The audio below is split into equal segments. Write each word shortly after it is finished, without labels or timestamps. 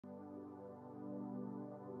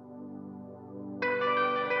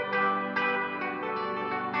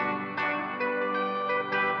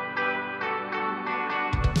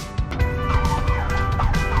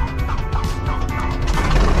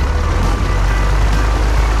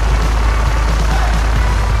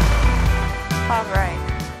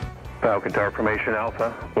Information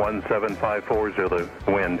Alpha 1754 Zulu.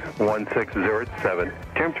 Wind 16 at 7.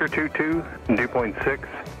 Temperature 22, dew point 6.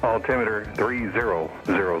 Altimeter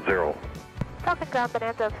 3000. Falcon ground,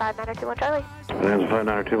 Bonanza 5921 Charlie. Bonanza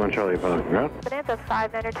 5921 Charlie, Falcon ground. Bonanza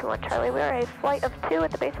 5921 Charlie. We are a flight of 2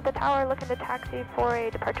 at the base of the tower looking to taxi for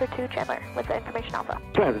a departure to Chandler with the Information Alpha.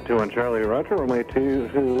 Bonanza 21 Charlie, roger. Runway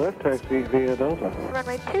 22 left, taxi via Delta.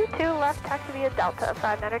 Runway 22 left, taxi via Delta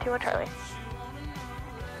 5921 Charlie.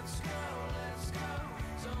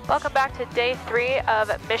 Welcome back to day 3 of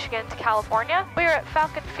Michigan to California. We are at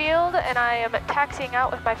Falcon Field and I am taxiing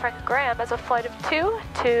out with my friend Graham as a flight of 2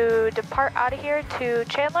 to depart out of here to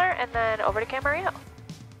Chandler and then over to Camarillo.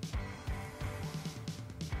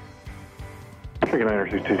 Chicken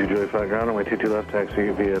 962 Julie flight ground, runway 22 left, taxi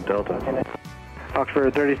via Delta.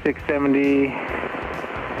 Oxford 3670,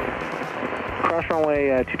 cross runway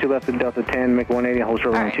 22 left in Delta 10, make 180, hold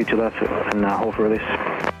short runway 22 left and hold for release.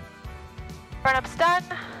 Run up's done.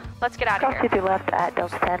 Let's get out of here. Cross 22 left at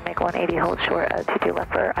Delta 10, make 180, hold short, 22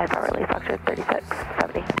 left for IFR release, Oxford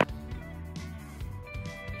 3670.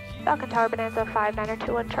 Falcon Tower, Bonanza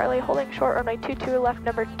 5921 Charlie, holding short runway 22 left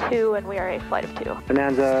number 2, and we are a flight of 2.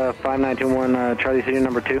 Bonanza 5921 Charlie, City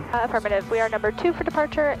number 2. Affirmative, we are number 2 for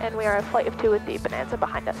departure, and we are a flight of 2 with the Bonanza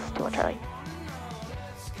behind us, 21 Charlie.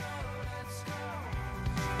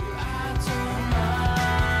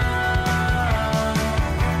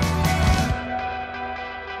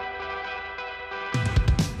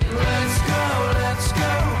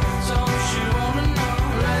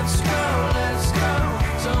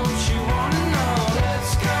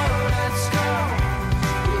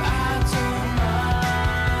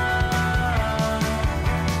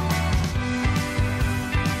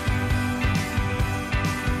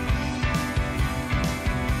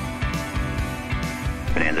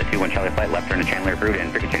 Bonanza 21 Charlie flight left turn to Chandler approved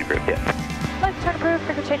and frequency change approved, yes. Left turn approved,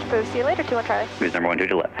 frequency change approved. See you later, 21 Charlie. Who's number 12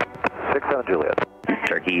 to left? 67 Juliet.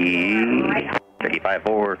 Turkey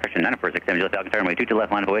 54, correction 946 Juliet Falcon Tower, runway 22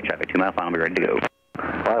 left line of away, traffic 2 mile final, be ready to go.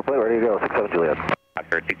 Pilot plane ready to go, 67 Juliet.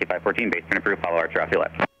 Oxford 6514, base turn approved, follow Archer off your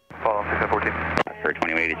left. Follow 6514. Oxford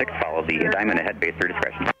 2186, follow the diamond ahead, base through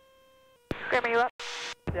discretion. Graham, are you up?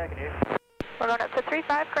 Yeah, I can hear you. We're going up to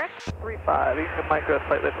 35, correct? 35, you might go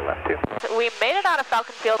slightly to the left too. We made it out of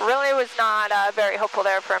Falcon Field. Really was not very hopeful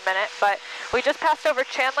there for a minute, but we just passed over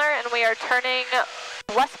Chandler and we are turning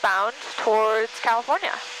westbound towards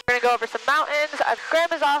California. We're going to go over some mountains.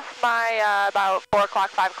 Graham is off by about 4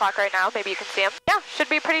 o'clock, 5 o'clock right now. Maybe you can see him. Yeah, should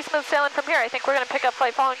be pretty smooth sailing from here. I think we're going to pick up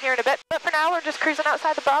flight following here in a bit. But for now, we're just cruising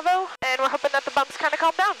outside the Bravo, and we're hoping that the bumps kind of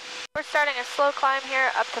calm down. We're starting a slow climb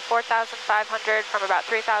here up to 4,500 from about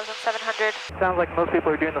 3,700. Sounds like most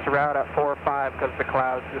people are doing this route at 4 or 5 because the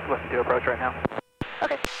clouds just looking to approach right now.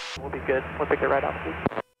 Okay. We'll be good. We'll pick it right off.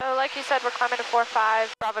 So like you said, we're climbing to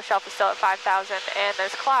 4.5. Bravo shelf is still at 5,000, and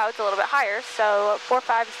there's clouds a little bit higher, so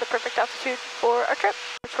 4.5 is the perfect altitude for our trip,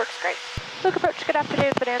 which works great. Luke approach, good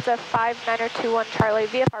afternoon, Bonanza 5921 Charlie,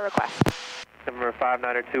 VFR request. Number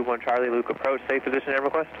 5921 Charlie, Luke approach, safe position and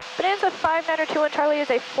request. Bonanza 5921 Charlie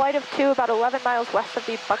is a flight of 2 about 11 miles west of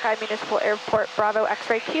the Buckeye Municipal Airport, Bravo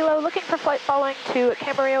X-ray Kilo, looking for flight following to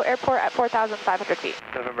Camarillo Airport at 4,500 feet.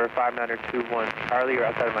 November 5921 Charlie, you're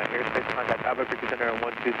outside of my airspace, contact Albuquerque Center on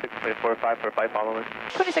 126.45 for flight following.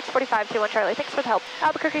 2645 21 Charlie, thanks for the help.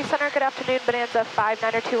 Albuquerque Center, good afternoon, Bonanza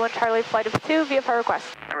 5921 Charlie, flight of 2, VFR request.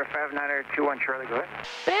 Number 5921 Charlie, go ahead.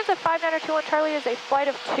 Bonanza 5921 Charlie is a flight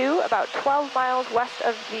of 2 about 12 miles west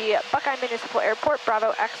of the Buckeye Municipal Airport,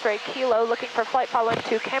 Bravo X-ray Kilo, looking for flight following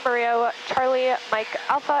to Camarillo, Charlie, Mike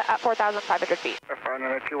Alpha at 4,500 feet.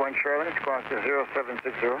 5921 Charlie, it's going to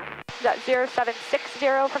 0760. Is that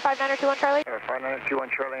 0760 for 5921 Charlie?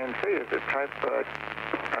 5921 Charlie and 3, is it type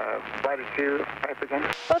latitude type again?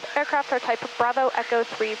 Both aircraft are type Bravo Echo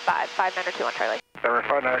 35, 5921 Charlie. Number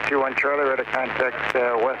 5921 Charlie, ready to contact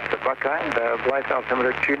west of Buckeye, the flight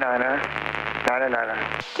altimeter 2999.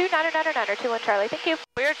 2999 Charlie, thank you.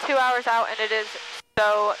 We're 2 hours out and it is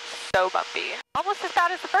so bumpy. Almost as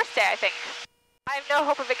bad as the first day, I think. I have no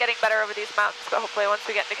hope of it getting better over these mountains, but hopefully once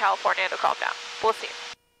we get into California, it'll calm down. We'll see.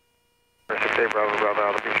 6A Bravo,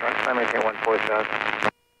 Bravo, altitude, I maintain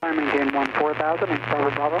 14,000. I maintain 14,000 and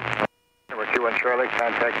Bravo, Bravo. Number 21 Charlie,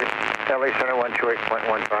 contacted LA Center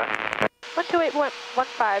 128.15.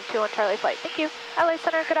 128.15, 21 Charlie flight, thank you. LA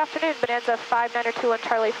Center, good afternoon, Bonanza 5921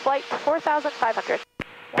 Charlie flight, 4,500.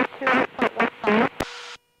 128.15.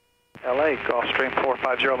 LA, Gulfstream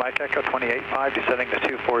 450, Mike Echo 28.5, descending to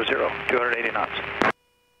 240, 280 knots.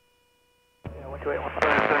 Yeah,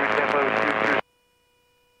 128.15.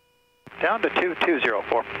 Down to 220,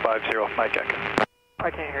 450, Mike Echo. I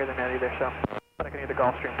can't hear them yet either, so but I can hear the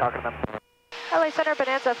Gulfstream talking to them. LA Center,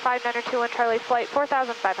 Bonanza 5921 Charlie, flight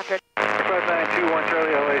 4500. 5921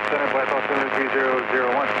 Charlie, LA Center, flight altimeter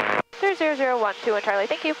 3001. 3001, 21 Charlie,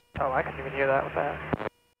 thank you. Oh, I couldn't even hear that with that.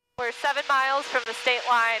 We're 7 miles from the state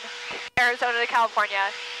line, Arizona to California.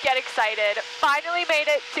 Get excited. Finally made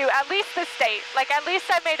it to at least the state. Like, at least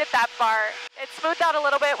I made it that far. It smoothed out a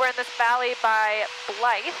little bit. We're in this valley by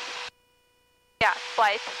Blythe. Yeah,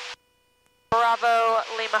 Blythe. Bravo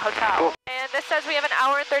Lima Hotel. Cool. And this says we have an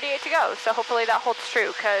hour and 38 to go, so hopefully that holds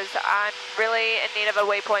true, because I'm really in need of a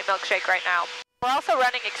Waypoint milkshake right now. We're also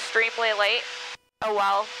running extremely late. Oh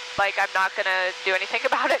well, like, I'm not gonna do anything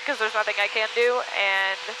about it because there's nothing I can do,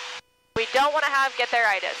 and we don't want to have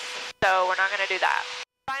get-there-itis, so we're not gonna do that.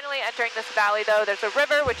 Finally entering this valley though, there's a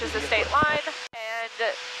river, which is the state line, and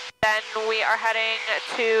then we are heading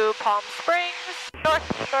to Palm Springs,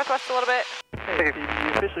 northwest a little bit. Hey,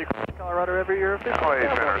 you officially Colorado every year officially? Oh,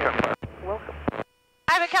 yeah, welcome.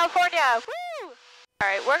 I'm in California, woo!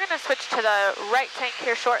 Alright, we're gonna switch to the right tank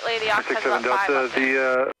here shortly. The ox has about 5 left.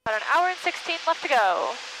 About an hour and 16 left to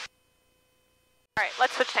go. Alright,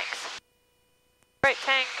 let's switch tanks. Right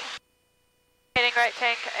tank, hitting right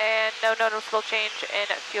tank, and no noticeable change in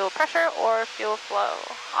fuel pressure or fuel flow.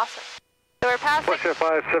 Awesome. So we're passing... Push at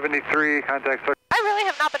 573, contact... I really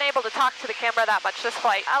have not been able to talk to the camera that much this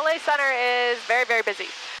flight. LA Center is very, very busy.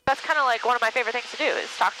 That's kind of like one of my favorite things to do is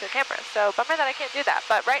talk to the camera. So bummer that I can't do that.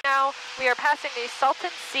 But right now we are passing the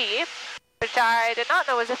Salton Sea, which I did not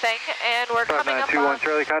know was a thing, and we're coming up on... 5921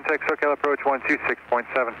 Charlie, contact SoCal approach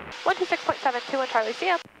 126.7. 126.7, 21 Charlie, see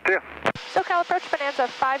ya. See ya. SoCal approach, Bonanza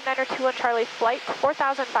 5921 Charlie, flight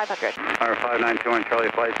 4500. Our 5921 Charlie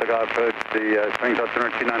flight, SoCal approach, the Springs altimeter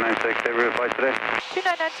 2996, every flight today.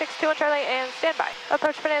 2996, 21 Charlie, and standby.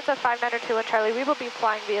 Approach Bonanza 5921 Charlie, we will be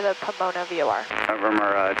flying via the Pomona VOR.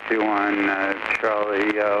 Rumor 21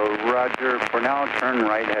 Charlie, roger, for now turn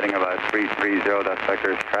right heading about 330, that's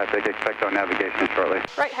vectors traffic, expect on navigation shortly.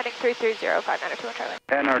 Right heading 330, 5921 Charlie.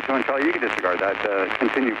 And our 21 Charlie, you can disregard that,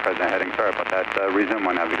 continue present heading, sorry about that, resume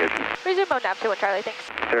on navigation. Resume mode nav 21 Charlie, thanks.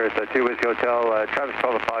 There's a 2 Whiskey Hotel, traffic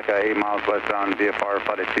 12 o'clock, 8 miles westbound, VFR,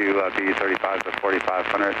 flight 2, B35 to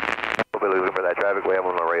 4500. We'll be looking for that traffic. We have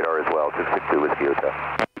on the radar as well, 262 Whiskey Hotel.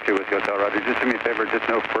 2 Whiskey Hotel, roger. Just do me a favor, just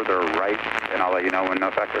no further right, and I'll let you know when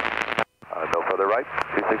no factor. No further right,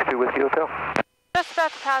 262 Whiskey Hotel. Just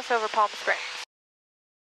about to pass over Palm Springs.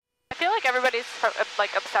 I feel like everybody's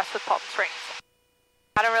like obsessed with Palm Springs.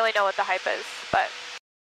 I don't really know what the hype is, but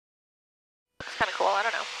looks kind of cool. I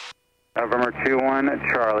don't know. November 21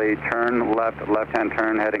 Charlie, turn left, left-hand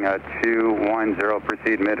turn, heading 210,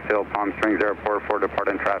 proceed midfield, Palm Springs Airport for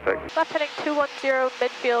departing traffic. Left heading 210,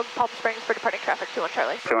 midfield, Palm Springs for departing traffic, 21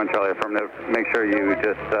 Charlie. 21 Charlie, affirmative. Make sure you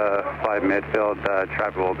just fly midfield,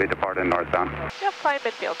 traffic will be departing northbound. Yep, flying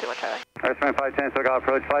midfield, 21 Charlie. Estimate 510, SoCal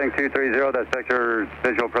approach, flighting 230, that's vector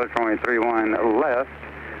visual approach runway 31 left,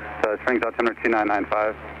 Springs altimeter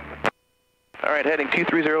 2995. All right, heading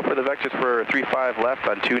 230 for the vectors for 35 left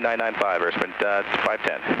on 2995, Earthman,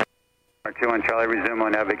 510. 21 Charlie, resume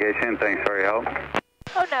on navigation, thanks for your help.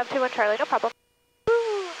 Oh, nav 21 Charlie, no problem.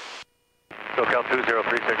 Woo. SoCal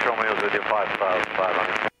 2036 Romeo with you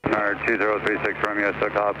 5500. Our 2036 Romeo,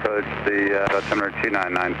 SoCal approach, the altimeter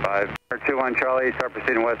 2995. Our 21 Charlie, start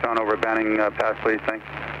proceeding westbound over Banning Pass, please, thanks.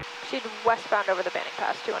 Proceed westbound over the Banning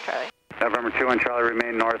Pass, 21 Charlie. November 21 Charlie,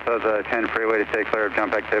 remain north of the 10 freeway to stay clear of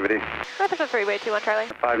jump activity. North of the freeway, 21 Charlie.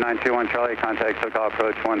 5921 Charlie, contact SoCal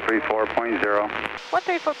approach 134.0.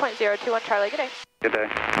 134.0, 21 Charlie, good day. Good day.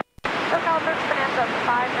 SoCal approach Bonanza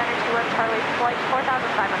 5921 Charlie, flight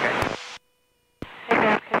 4500. Hey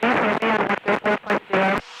Dan, can you hear me on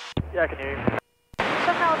 134.0? Yeah, I can hear you.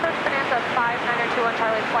 SoCal approach Bonanza 5921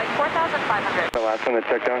 Charlie, flight 4500. The last one to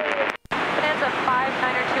check down. Bonanza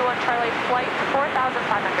 5921 Charlie, flight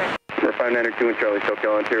 4500. We're 5921 Charlie,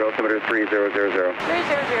 SoCal interior altimeter 3000. 3000,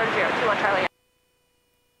 21 Charlie.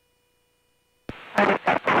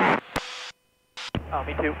 Oh,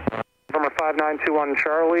 me too. Number 5921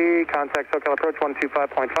 Charlie, contact SoCal approach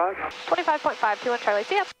 125.5. 25.5, 21 Charlie,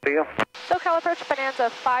 see ya. See ya. SoCal approach Bonanza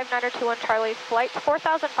 5921 Charlie, flight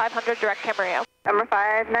 4500, direct Camarillo. Number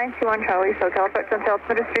 5921 Charlie, SoCal approach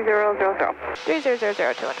altimeter 3000. 3000,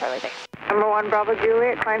 21 Charlie, thanks. Number 1 Bravo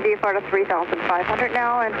Juliet, climb VFR to 3500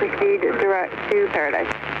 now and proceed direct to Paradise.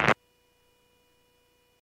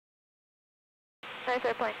 Nice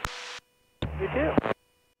airplane. You too.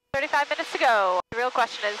 35 minutes to go. The real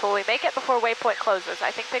question is, will we make it before waypoint closes?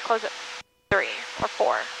 I think they close at 3 or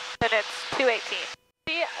 4. Then it's 2:18.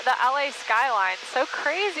 See the LA skyline, so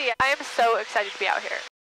crazy. I am so excited to be out here.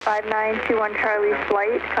 5921 Charlie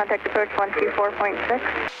flight, contact approach 124.6.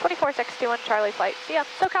 24621 Charlie flight. See ya.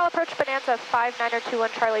 SoCal approach Bonanza 5921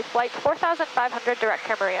 Charlie flight 4500 direct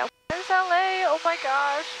Camarillo. There's LA. Oh my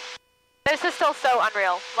gosh. This is still so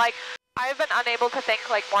unreal. Like, I've been unable to think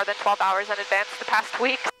like more than 12 hours in advance the past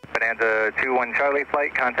week. Bonanza 21 Charlie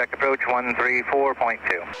flight, contact approach 134.2.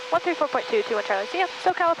 134.2, 21 Charlie. See ya.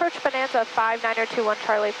 SoCal approach Bonanza 5921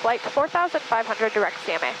 Charlie flight 4500 direct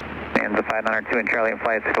CMA. Bonanza 5921 Charlie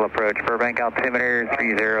flight, SoCal approach Burbank altimeter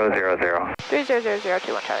 3000. 3000,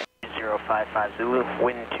 21 Charlie. 055 Zulu,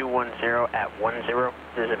 wind 210 at 10,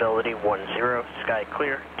 visibility 10, sky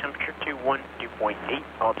clear, temperature 21, dew point 8,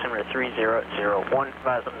 altimeter 3001,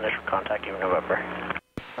 advise on initial contact in November.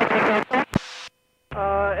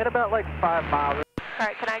 At about like 5 miles.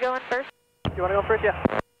 Alright, can I go in first? You want to go first? Yeah.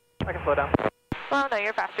 I can slow down. Well, no,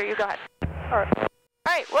 you're faster. You go ahead. Alright.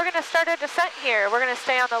 Alright, we're going to start our descent here. We're going to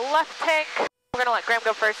stay on the left tank. We're going to let Graham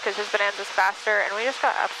go first because his Bonanza's faster, and we just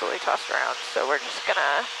got absolutely tossed around. So we're just going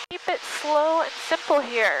to keep it slow and simple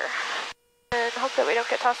here and hope that we don't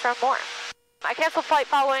get tossed around more. I canceled flight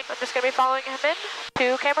following. I'm just going to be following him in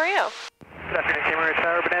to Camarillo. Good afternoon, Camarillo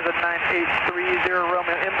Tower. Bonanza 9830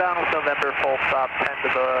 Romeo inbound with November, full stop 10 to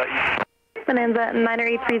the east. Bonanza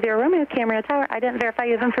 9830 Romeo, Camarillo Tower. I didn't verify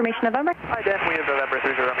you have information November. Ident, we have November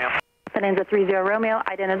 30 Romeo. Bonanza 30 Romeo,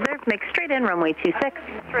 ident observed, make straight in, runway 26.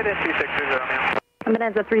 Straight in 2630 Romeo.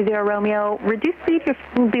 Bonanza 30 Romeo, reduced speed,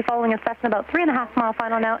 you'll be following a Cessna about 3.5 mile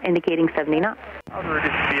final now, indicating 70 knots. I'll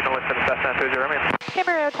reduce speed and listen to Cessna 30 Romeo.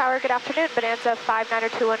 Camarillo Tower, good afternoon. Bonanza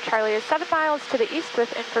 5921 Charlie is 7 miles to the east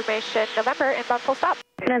with information November, inbound full stop.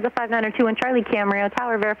 Bonanza 5921 Charlie, Camarillo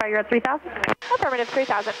Tower, verify you're at 3000. Affirmative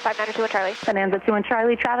 3000, 5921 Charlie. Bonanza 21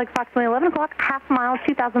 Charlie, traffic approximately 11 o'clock, half mile,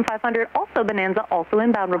 2500. Also Bonanza, also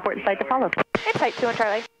inbound, report site to follow. Insight 21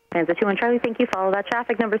 Charlie. Bonanza 21 Charlie, thank you, follow that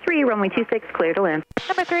traffic. Number 3, runway 26, clear to land.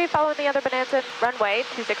 Number 3, following the other Bonanza, runway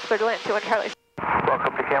 26, clear to land, 21 Charlie.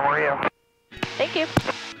 Welcome to Camarillo. Thank you.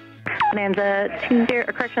 Bonanza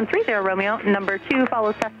 30 Romeo, number 2,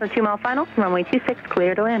 follow Cessna 2 mile final, runway 26,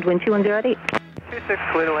 clear to land, wind 210 at 8. 26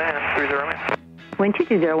 clear to land, 30 Romeo. Wind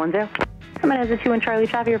 22010. Bonanza 21 Charlie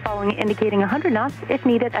traffic, you're following indicating 100 knots. If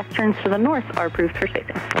needed, S turns to the north are approved for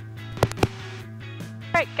spacing.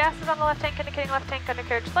 Alright, gas is on the left tank, indicating left tank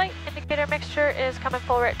undercarriage light. Indicator mixture is coming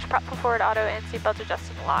full rich, prop full forward auto, and seatbelt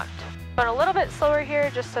adjusted and locked. Going a little bit slower here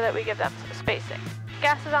just so that we give them some spacing.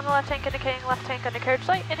 Gas is on the left tank, indicating left tank undercarriage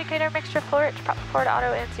light. Indicator mixture full rich, prop full forward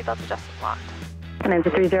auto, and seatbelt adjusted and locked. Bonanza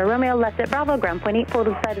 30 Romeo, left at Bravo, ground point 8, pull to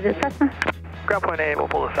the side of the Cessna. Ground point 8, we'll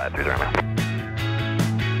pull the side 30 Romeo.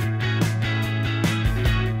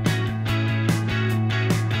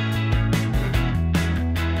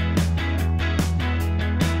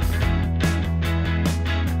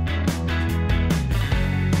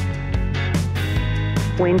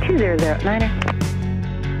 Wind 2009er.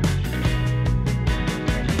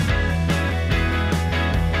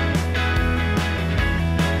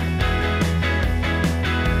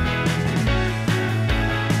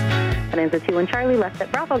 Bonanza 21 Charlie, left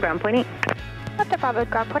at Bravo, ground point 8. Left at Bravo,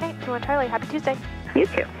 ground point 8, 21 Charlie, happy Tuesday. You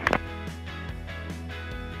too.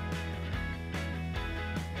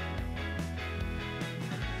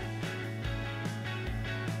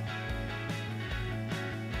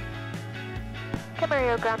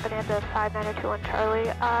 Camarillo, ground Bonanza 5921 Charlie,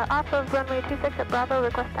 off of runway 26 at Bravo,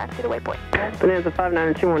 request taxi to waypoint. Bonanza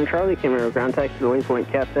 5921 Charlie, Camarillo ground taxi to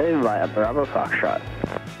waypoint Cafe via Bravo Foxtrot.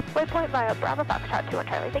 Waypoint via Bravo Foxtrot 21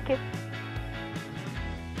 Charlie, thank you.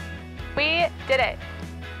 We did it.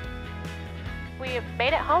 We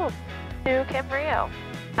made it home to Camarillo.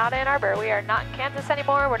 Not Ann Arbor. We are not in Kansas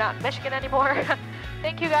anymore. We're not in Michigan anymore.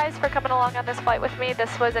 Thank you guys for coming along on this flight with me.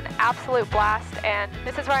 This was an absolute blast, and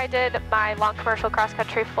this is where I did my long commercial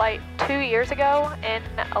cross-country flight 2 years ago in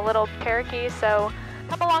a little Cherokee, so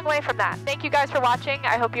come a long way from that. Thank you guys for watching.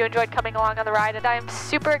 I hope you enjoyed coming along on the ride, and I am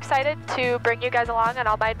super excited to bring you guys along on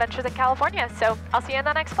all my adventures in California, so I'll see you on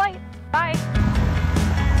the next flight. Bye!